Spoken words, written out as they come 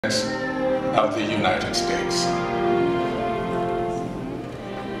of the United States.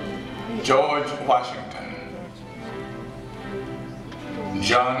 George Washington,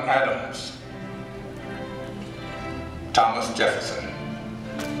 John Adams, Thomas Jefferson,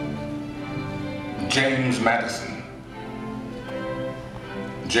 James Madison,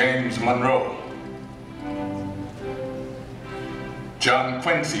 James Monroe, John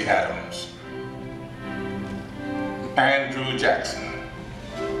Quincy Adams, Andrew Jackson,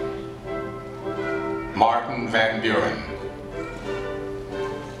 Martin Van Buren,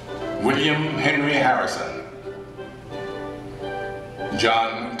 William Henry Harrison,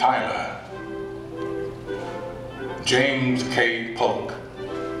 John Tyler, James K. Polk,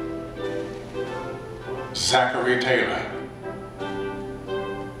 Zachary Taylor,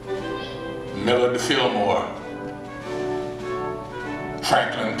 Millard Fillmore,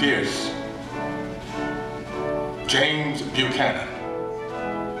 Franklin Pierce, James Buchanan,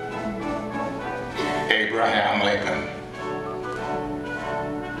 Abraham Lincoln,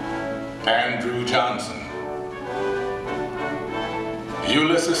 Andrew Johnson,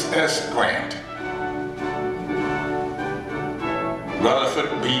 Ulysses S. Grant,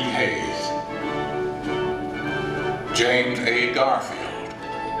 Rutherford B. Hayes, James A. Garfield,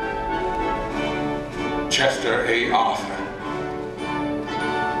 Chester A. Arthur,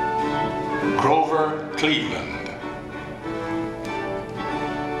 Grover Cleveland,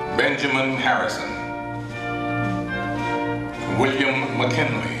 Benjamin Harrison, William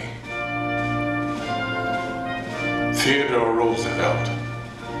McKinley, Theodore Roosevelt,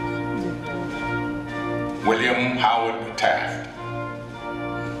 William Howard Taft,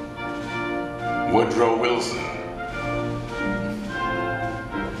 Woodrow Wilson,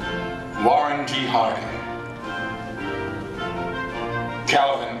 Warren G. Harding,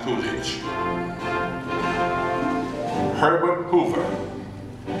 Calvin Coolidge, Herbert Hoover,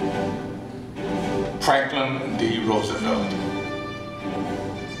 Franklin D. Roosevelt,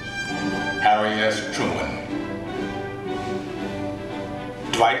 Harry S. Truman,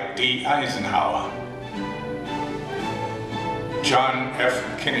 Dwight D. Eisenhower, John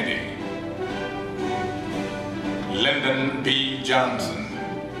F. Kennedy, Lyndon B. Johnson,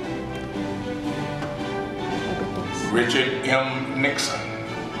 Richard M. Nixon,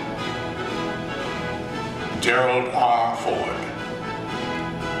 Gerald R. Ford,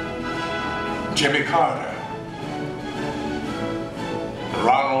 Jimmy Carter,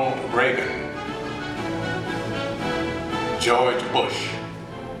 Ronald Reagan, George Bush,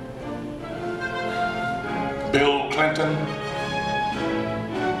 Bill Clinton,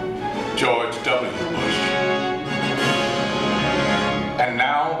 George W. Bush. And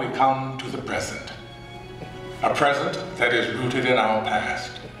now we come to the present, a present that is rooted in our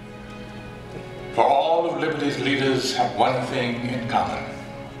past. For all of liberty's leaders have one thing in common,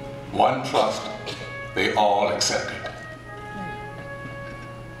 one trust they all accepted.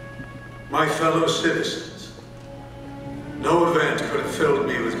 My fellow citizens, no event could have filled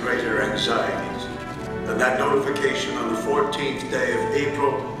me with greater anxieties than that notification on the 14th day of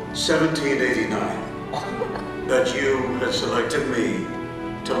April, 1789, that you had selected me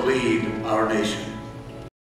to lead our nation.